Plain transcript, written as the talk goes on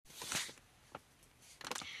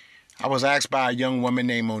I was asked by a young woman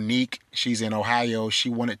named Monique. She's in Ohio. She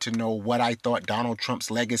wanted to know what I thought Donald Trump's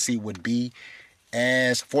legacy would be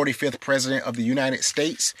as 45th President of the United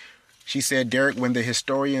States. She said, Derek, when the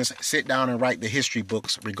historians sit down and write the history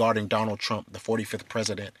books regarding Donald Trump, the 45th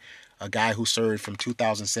President, a guy who served from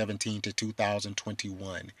 2017 to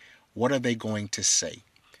 2021, what are they going to say?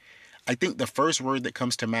 I think the first word that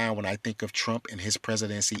comes to mind when I think of Trump and his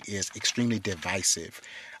presidency is extremely divisive.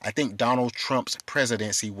 I think Donald Trump's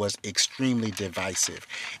presidency was extremely divisive.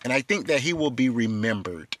 And I think that he will be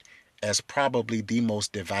remembered as probably the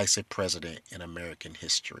most divisive president in American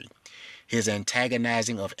history. His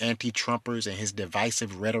antagonizing of anti-Trumpers and his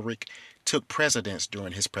divisive rhetoric took precedence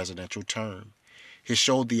during his presidential term. His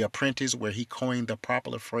show The Apprentice, where he coined the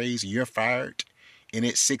popular phrase, "You're fired," in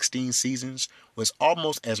its 16 seasons, was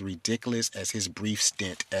almost as ridiculous as his brief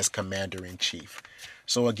stint as commander-in-chief.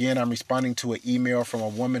 So again, I'm responding to an email from a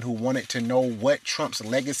woman who wanted to know what Trump's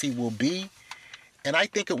legacy will be, and I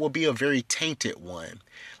think it will be a very tainted one.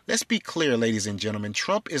 Let's be clear, ladies and gentlemen,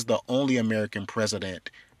 Trump is the only American president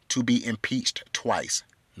to be impeached twice.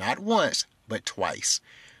 Not once, but twice.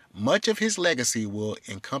 Much of his legacy will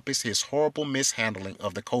encompass his horrible mishandling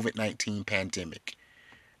of the COVID-19 pandemic.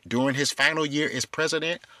 During his final year as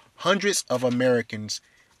president, hundreds of Americans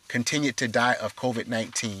continued to die of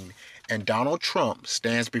COVID-19, and Donald Trump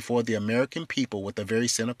stands before the American people with a very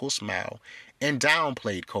cynical smile and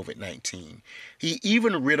downplayed COVID-19. He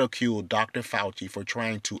even ridiculed Dr. Fauci for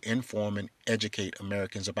trying to inform and educate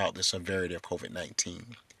Americans about the severity of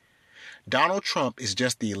COVID-19. Donald Trump is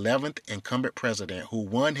just the 11th incumbent president who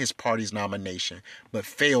won his party's nomination but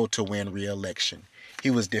failed to win re-election.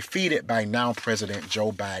 He was defeated by now President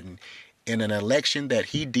Joe Biden in an election that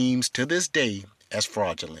he deems to this day as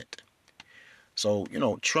fraudulent. So,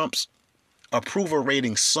 Trump's approval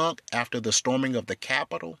rating sunk after the storming of the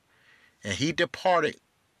Capitol, and he departed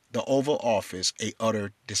the Oval Office a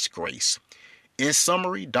utter disgrace. In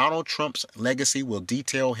summary, Donald Trump's legacy will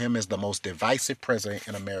detail him as the most divisive president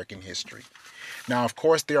in American history. Now, of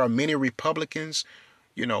course, there are many Republicans,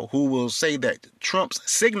 who will say that Trump's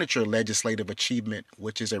signature legislative achievement,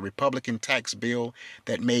 which is a Republican tax bill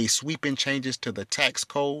that made sweeping changes to the tax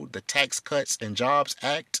code, the Tax Cuts and Jobs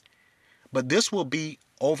Act, but this will be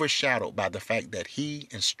overshadowed by the fact that he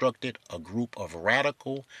instructed a group of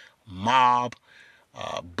radical mob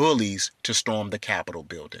bullies to storm the Capitol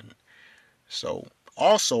building. So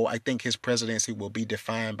also, I think his presidency will be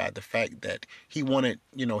defined by the fact that he wanted,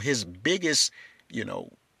 his biggest,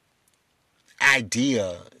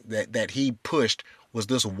 idea that he pushed was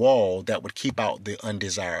this wall that would keep out the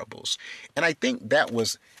undesirables. And I think that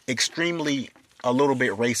was extremely a little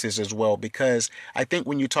bit racist as well, because I think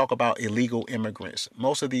when you talk about illegal immigrants,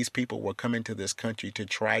 most of these people were coming to this country to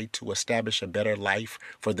try to establish a better life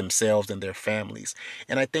for themselves and their families.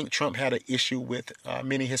 And I think Trump had an issue with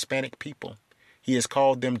many Hispanic people. He has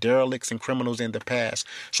called them derelicts and criminals in the past.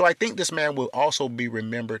 So I think this man will also be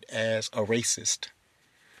remembered as a racist.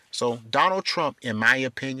 So Donald Trump, in my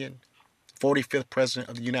opinion, 45th President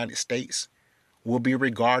of the United States, will be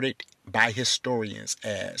regarded by historians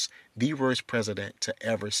as the worst president to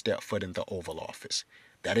ever step foot in the Oval Office.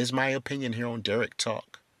 That is my opinion here on Derek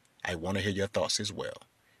Talk. I want to hear your thoughts as well.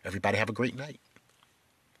 Everybody have a great night.